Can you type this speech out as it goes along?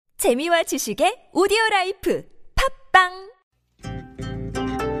재미와 지식의 오디오라이프 팝빵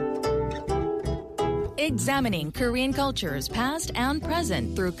Examining Korean cultures past and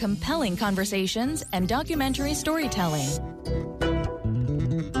present through compelling conversations and documentary storytelling.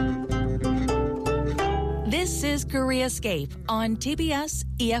 This is Koreascape on TBS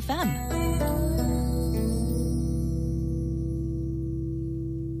EFM.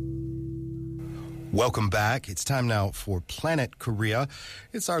 Welcome back. It's time now for Planet Korea.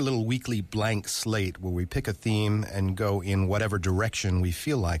 It's our little weekly blank slate where we pick a theme and go in whatever direction we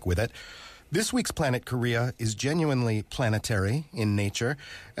feel like with it. This week's Planet Korea is genuinely planetary in nature,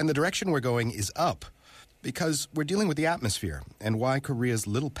 and the direction we're going is up because we're dealing with the atmosphere and why Korea's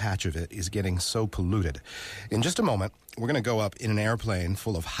little patch of it is getting so polluted. In just a moment, we're going to go up in an airplane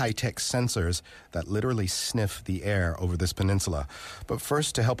full of high-tech sensors that literally sniff the air over this peninsula. But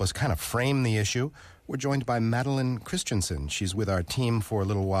first, to help us kind of frame the issue, we're joined by Madeline Christensen. She's with our team for a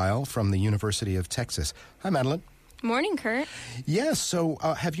little while from the University of Texas. Hi, Madeline. Morning, Kurt. Yes, so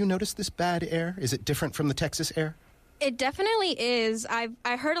have you noticed this bad air? Is it different from the Texas air? It definitely is. I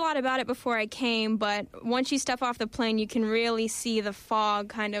heard a lot about it before I came, but once you step off the plane, you can really see the fog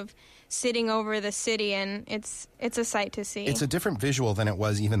kind of sitting over the city, and it's a sight to see. It's a different visual than it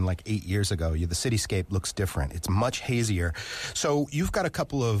was even like 8 years ago. The cityscape looks different. It's much hazier. So you've got a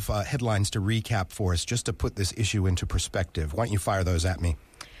couple of headlines to recap for us just to put this issue into perspective. Why don't you fire those at me?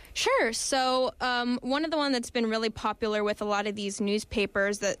 Sure. So one of the ones that's been really popular with a lot of these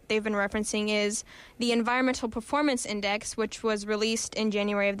newspapers that they've been referencing is the Environmental Performance Index, which was released in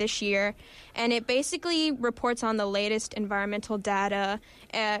January of this year. And it basically reports on the latest environmental data,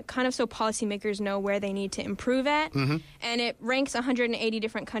 kind of so policymakers know where they need to improve at. Mm-hmm. And it ranks 180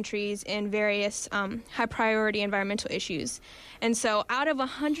 different countries in various high-priority environmental issues. And so out of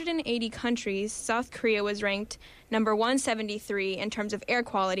 180 countries, South Korea was ranked number 173 in terms of air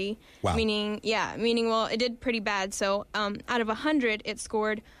quality. Wow. Meaning, well, it did pretty bad. So out of 100, it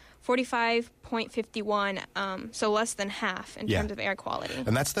scored 45.51, so less than half in terms of air quality.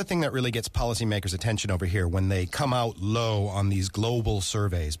 And that's the thing that really gets policymakers' attention over here when they come out low on these global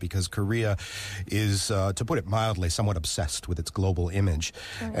surveys, because Korea is, to put it mildly, somewhat obsessed with its global image.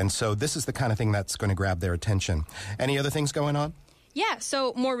 Right. And so this is the kind of thing that's going to grab their attention. Any other things going on? Yeah,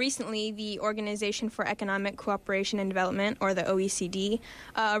 so more recently, the Organization for Economic Cooperation and Development, or the OECD,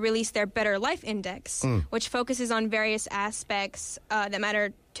 released their Better Life Index, which focuses on various aspects that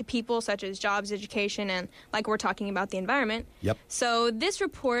matter to people, such as jobs, education, and, like we're talking about, the environment. Yep. So this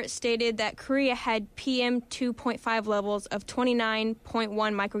report stated that Korea had PM 2.5 levels of 29.1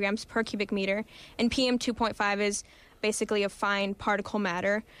 micrograms per cubic meter, and PM 2.5 is basically a fine particle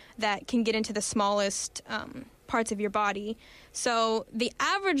matter that can get into the smallest parts of your body. So the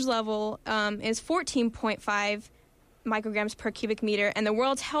average level is 14.5 micrograms per cubic meter, and the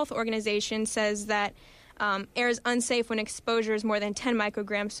World Health Organization says that air is unsafe when exposure is more than 10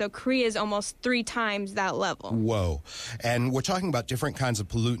 micrograms, so Korea is almost 3 times that level. Whoa. And we're talking about different kinds of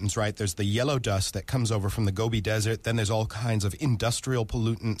pollutants, right? There's the yellow dust that comes over from the Gobi Desert. Then there's all kinds of industrial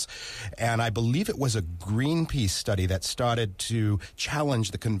pollutants. And I believe it was a Greenpeace study that started to challenge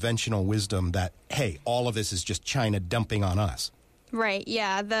the conventional wisdom that, hey, all of this is just China dumping on us. Right,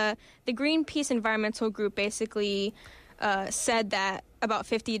 yeah. The Greenpeace environmental group basically said that about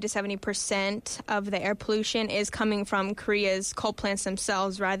 50 to 70% of the air pollution is coming from Korea's coal plants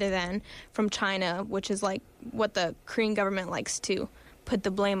themselves rather than from China, which is like what the Korean government likes to put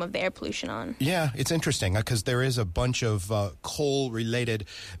the blame of the air pollution on. Yeah, it's interesting because there is a bunch of coal-related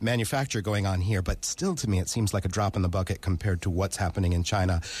manufacture going on here, but still to me it seems like a drop in the bucket compared to what's happening in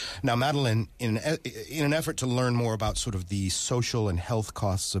China. Now, Madeline, in an effort to learn more about sort of the social and health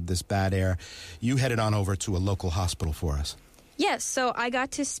costs of this bad air, you headed on over to a local hospital for us. Yes, so I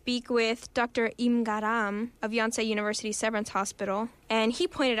got to speak with Dr. Im Garam of Yonsei University Severance Hospital, and he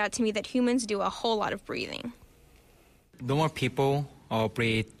pointed out to me that humans do a whole lot of breathing. Normal people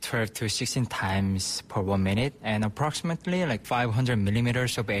breathe 12 to 16 times per 1 minute, and approximately like 500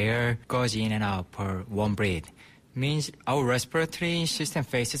 millimeters of air goes in and out per one breath. Means our respiratory system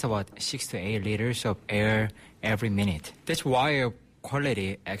faces about 6 to 8 liters of air every minute. That's why air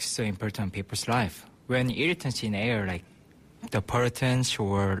quality is so important in people's life. When irritants in air, like the pollutants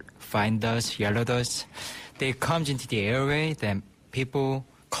or fine dust, yellow dust, they come into the airway, then people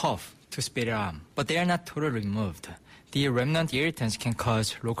cough to speed it up. But they are not totally removed. The remnant irritants can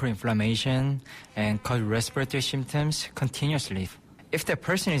cause local inflammation and cause respiratory symptoms continuously. If the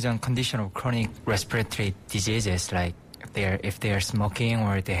person is on condition of chronic respiratory diseases, like if they are smoking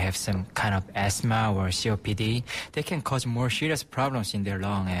or they have some kind of asthma or COPD, they can cause more serious problems in their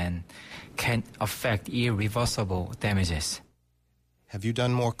lung and can affect irreversible damages. Have you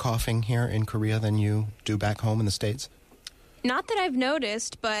done more coughing here in Korea than you do back home in the States? Not that I've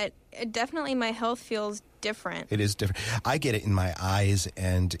noticed, but definitely my health feels different. It is different. I get it in my eyes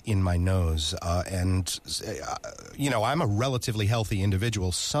and in my nose. I'm a relatively healthy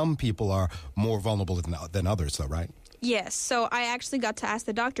individual. Some people are more vulnerable than others, though, right? Yes, so I actually got to ask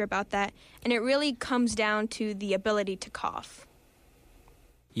the doctor about that, and it really comes down to the ability to cough.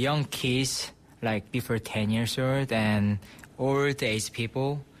 Young kids, like before 10 years old, and old age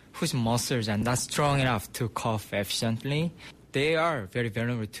people whose muscles are not strong enough to cough efficiently, they are very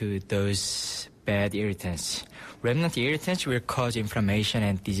vulnerable to those bad irritants. Remnant irritants will cause inflammation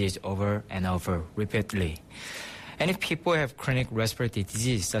and disease over and over repeatedly. And if people have chronic respiratory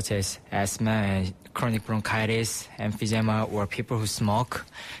disease such as asthma and chronic bronchitis, emphysema, or people who smoke,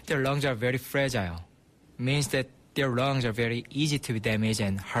 their lungs are very fragile. It means that their lungs are very easy to be damaged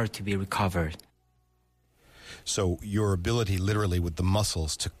and hard to be recovered. So your ability literally with the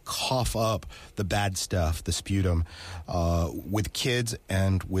muscles to cough up the bad stuff, the sputum, with kids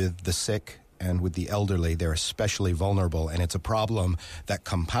and with the sick and with the elderly, they're especially vulnerable. And it's a problem that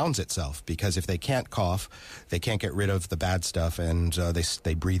compounds itself because if they can't cough, they can't get rid of the bad stuff and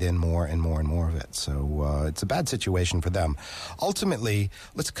they breathe in more and more and more of it. So it's a bad situation for them. Ultimately,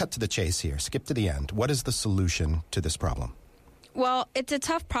 let's cut to the chase here. Skip to the end. What is the solution to this problem? Well, it's a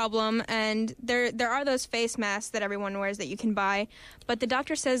tough problem, and there are those face masks that everyone wears that you can buy, but the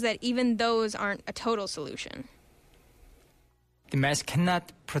doctor says that even those aren't a total solution. The mask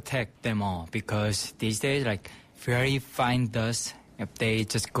cannot protect them all because these days, very fine dust, if they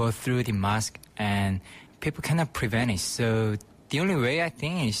just go through the mask and people cannot prevent it. So the only way I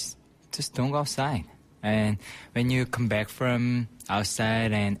think is just don't go outside. And when you come back from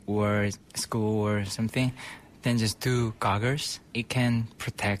outside or school or something, then just do goggles. It can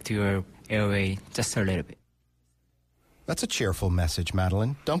protect your airway just a little bit. That's a cheerful message,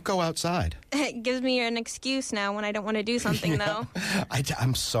 Madeline. Don't go outside. It gives me an excuse now when I don't want to do something, though.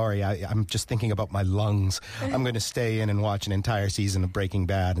 I'm sorry. I'm just thinking about my lungs. I'm going to stay in and watch an entire season of Breaking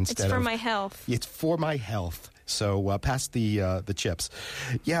Bad instead of... It's for my health. It's for my health. So pass the chips.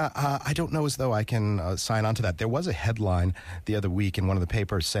 Yeah, I don't know as though I can sign on to that. There was a headline the other week in one of the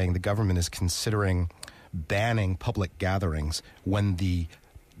papers saying the government is considering banning public gatherings when the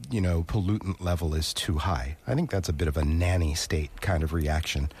pollutant level is too high. I think that's a bit of a nanny state kind of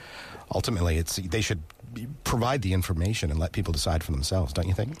reaction. Ultimately, they should provide the information and let people decide for themselves, don't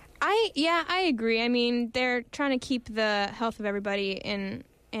you think? I agree. I mean, they're trying to keep the health of everybody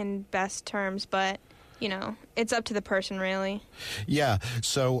in best terms, but it's up to the person, really. Yeah.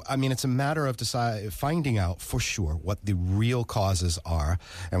 So, I mean, it's a matter of finding out for sure what the real causes are.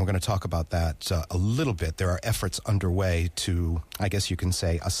 And we're going to talk about that a little bit. There are efforts underway to, I guess you can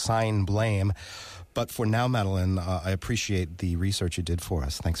say, assign blame. But for now, Madeline, I appreciate the research you did for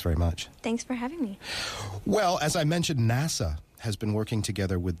us. Thanks very much. Thanks for having me. Well, as I mentioned, NASA has been working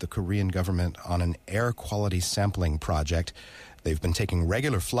together with the Korean government on an air quality sampling project. They've been taking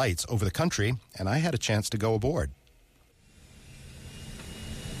regular flights over the country, and I had a chance to go aboard.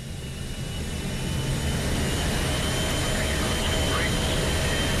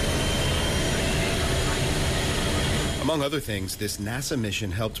 Among other things, this NASA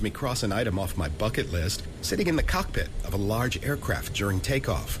mission helped me cross an item off my bucket list, sitting in the cockpit of a large aircraft during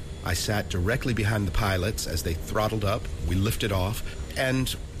takeoff. I sat directly behind the pilots as they throttled up, we lifted off,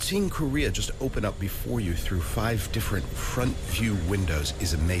 and seeing Korea just open up before you through 5 different front view windows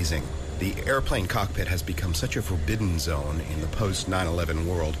is amazing. The airplane cockpit has become such a forbidden zone in the post-9/11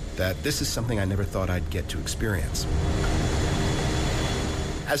 world that this is something I never thought I'd get to experience.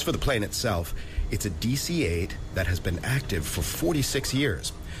 As for the plane itself, it's a DC-8 that has been active for 46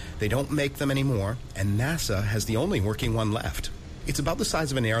 years. They don't make them anymore, and NASA has the only working one left. It's about the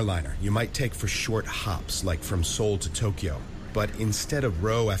size of an airliner you might take for short hops, like from Seoul to Tokyo. But instead of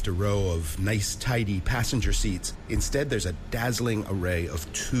row after row of nice, tidy passenger seats, instead there's a dazzling array of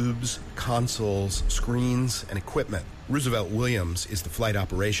tubes, consoles, screens, and equipment. Roosevelt Williams is the flight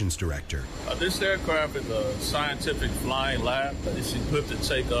operations director. This aircraft is a scientific flying lab. It's equipped to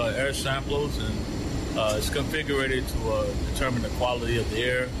take air samples, and it's configured to determine the quality of the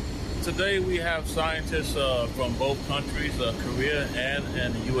air. Today we have scientists from both countries, Korea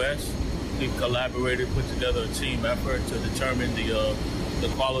and the U.S. We've collaborated, put together a team effort to determine the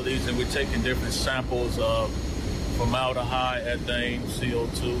qualities, and we're taking different samples formaldehyde, ethane,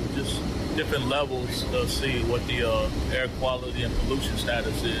 CO2, just different levels to see what the air quality and pollution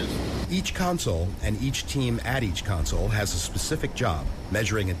status is. Each console and each team at each console has a specific job,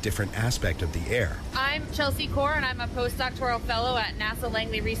 measuring a different aspect of the air. I'm Chelsea Corr, and I'm a postdoctoral fellow at NASA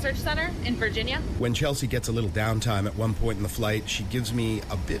Langley Research Center in Virginia. When Chelsea gets a little downtime at one point in the flight, she gives me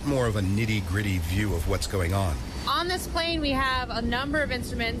a bit more of a nitty-gritty view of what's going on. On this plane, we have a number of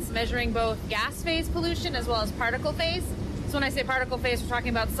instruments measuring both gas phase pollution as well as particle phase. So when I say particle phase, we're talking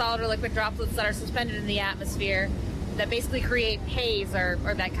about solid or liquid droplets that are suspended in the atmosphere that basically create haze or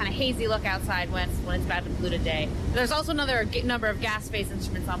that kind of hazy look outside when it's bad and polluted day. There's also another number of gas phase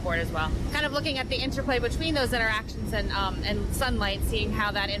instruments on board as well. Kind of looking at the interplay between those interactions and sunlight, seeing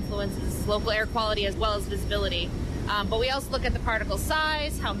how that influences local air quality as well as visibility. But we also look at the particle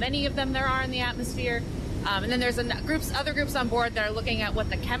size, how many of them there are in the atmosphere. And then there's other groups on board that are looking at what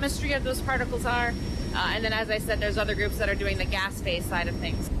the chemistry of those particles are. And then, as I said, there's other groups that are doing the gas phase side of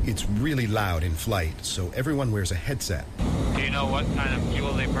things. It's really loud in flight, so everyone wears a headset. Do you know what kind of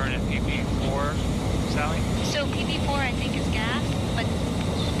fuel they burn in PP4, Sally? So PP4, I think, is gas, but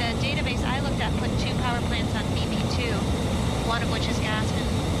the database I looked at put 2 power plants on PP2, one of which is gas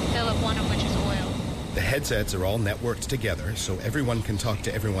and Philip, one of which is oil. The headsets are all networked together, so everyone can talk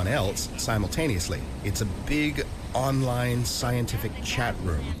to everyone else simultaneously. It's a big online scientific chat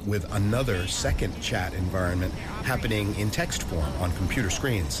room with another second chat environment happening in text form on computer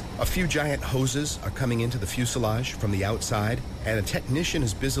screens. A few giant hoses are coming into the fuselage from the outside, and a technician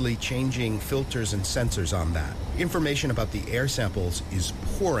is busily changing filters and sensors on that. Information about the air samples is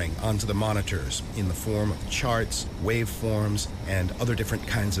pouring onto the monitors in the form of charts, waveforms, and other different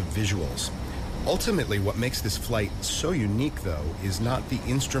kinds of visuals. Ultimately, what makes this flight so unique, though, is not the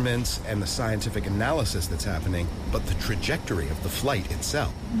instruments and the scientific analysis that's happening, but the trajectory of the flight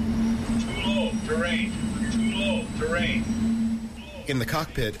itself. Too low, terrain. Too low, terrain. In the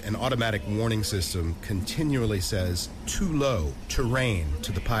cockpit, an automatic warning system continually says, "Too low, terrain,"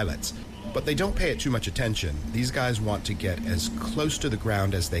 to the pilots. But they don't pay it too much attention. These guys want to get as close to the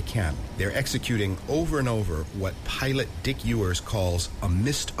ground as they can. They're executing over and over what pilot Dick Ewers calls a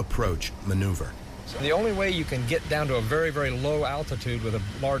missed approach maneuver. The only way you can get down to a very, very low altitude with a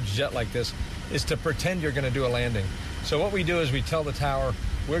large jet like this is to pretend you're going to do a landing. So what we do is we tell the tower,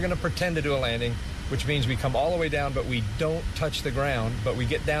 we're going to pretend to do a landing, which means we come all the way down, but we don't touch the ground, but we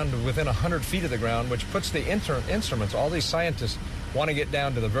get down to within 100 feet of the ground, which puts the instruments, all these scientists want to get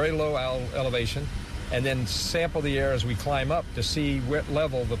down to the very low elevation and then sample the air as we climb up to see what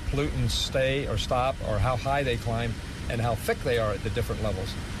level the pollutants stay or stop or how high they climb and how thick they are at the different levels.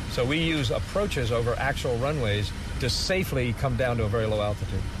 So we use approaches over actual runways to safely come down to a very low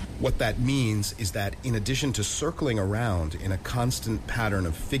altitude. What that means is that in addition to circling around in a constant pattern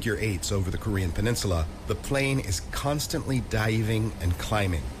of figure eights over the Korean peninsula, the plane is constantly diving and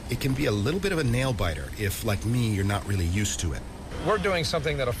climbing. It can be a little bit of a nail-biter if, like me, you're not really used to it. We're doing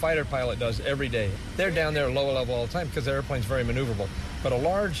something that a fighter pilot does every day. They're down there low level all the time because the airplane's very maneuverable. But a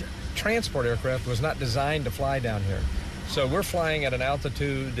large transport aircraft was not designed to fly down here. So we're flying at an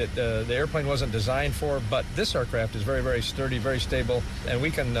altitude that the airplane wasn't designed for, but this aircraft is very, very sturdy, very stable, and we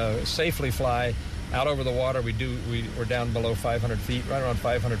can safely fly out over the water. We're down below 500 feet, right around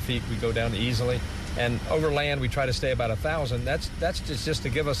 500 feet we go down easily. And over land, we try to stay about 1,000. That's just to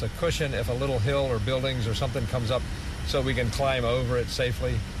give us a cushion if a little hill or buildings or something comes up so we can climb over it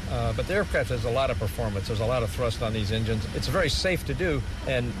safely. But the aircraft has a lot of performance. There's a lot of thrust on these engines. It's very safe to do,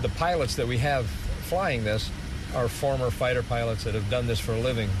 and the pilots that we have flying this are former fighter pilots that have done this for a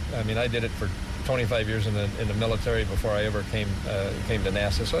living. I mean, I did it for 25 years in the military before I ever came to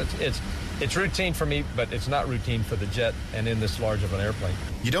NASA. So it's routine for me, but it's not routine for the jet and in this large of an airplane.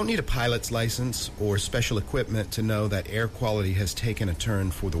 You don't need a pilot's license or special equipment to know that air quality has taken a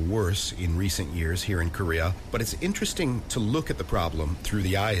turn for the worse in recent years here in Korea, but it's interesting to look at the problem through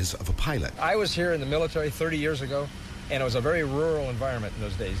the eyes of a pilot. I was here in the military 30 years ago, and it was a very rural environment in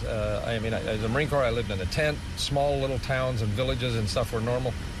those days. As a Marine Corps, I lived in a tent. Small little towns and villages and stuff were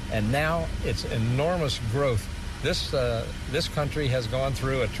normal, and now it's enormous growth. This country has gone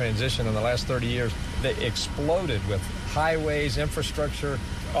through a transition in the last 30 years. They exploded with highways, infrastructure,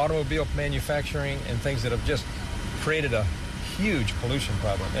 automobile manufacturing, and things that have just created a huge pollution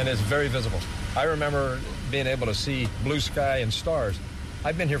problem, and it's very visible. I remember being able to see blue sky and stars.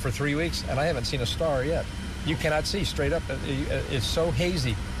 I've been here for 3 weeks, and I haven't seen a star yet. You cannot see straight up. It's so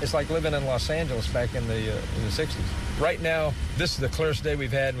hazy. It's like living in Los Angeles back in the 60s. Right now, this is the clearest day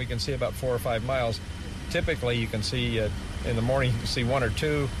we've had, and we can see about 4 or 5 miles. Typically, you can see in the morning, you can see 1 or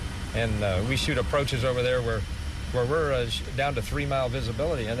 2, and we shoot approaches over there where we're down to 3-mile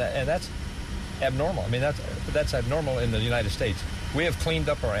visibility, and abnormal. I mean, that's abnormal in the United States. We have cleaned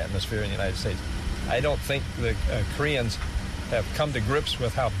up our atmosphere in the United States. I don't think the Koreans have come to grips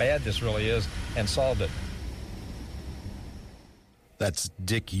with how bad this really is and solved it. That's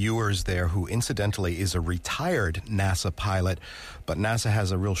Dick Ewers there, who incidentally is a retired NASA pilot, but NASA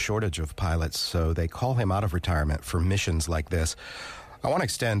has a real shortage of pilots, so they call him out of retirement for missions like this. I want to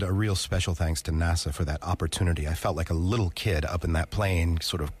extend a real special thanks to NASA for that opportunity. I felt like a little kid up in that plane,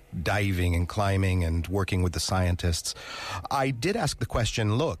 sort of diving and climbing and working with the scientists. I did ask the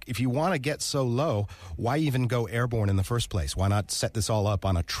question, look, if you want to get so low, why even go airborne in the first place? Why not set this all up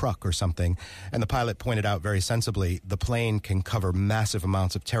on a truck or something? And the pilot pointed out very sensibly, the plane can cover massive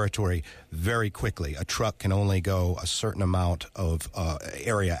amounts of territory very quickly. A truck can only go a certain amount of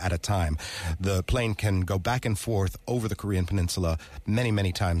area at a time. The plane can go back and forth over the Korean Peninsula many,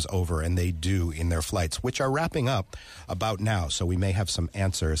 many times over, and they do in their flights, which are wrapping up about now. So we may have some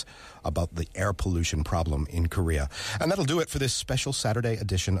answers about the air pollution problem in Korea. And that'll do it for this special Saturday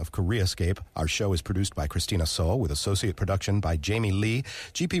edition of Koreascape. Our show is produced by Christina Seoul with associate production by Jamie Lee.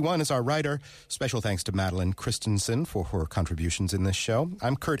 GP1 is our writer. Special thanks to Madeline Christensen for her contributions in this show.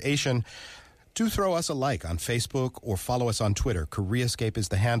 I'm Kurt Asian. Do throw us a like on Facebook or follow us on Twitter. Koreascape is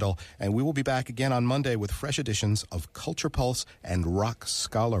the handle, and we will be back again on Monday with fresh editions of Culture Pulse and Rock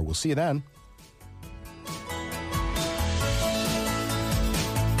Scholar. We'll see you then.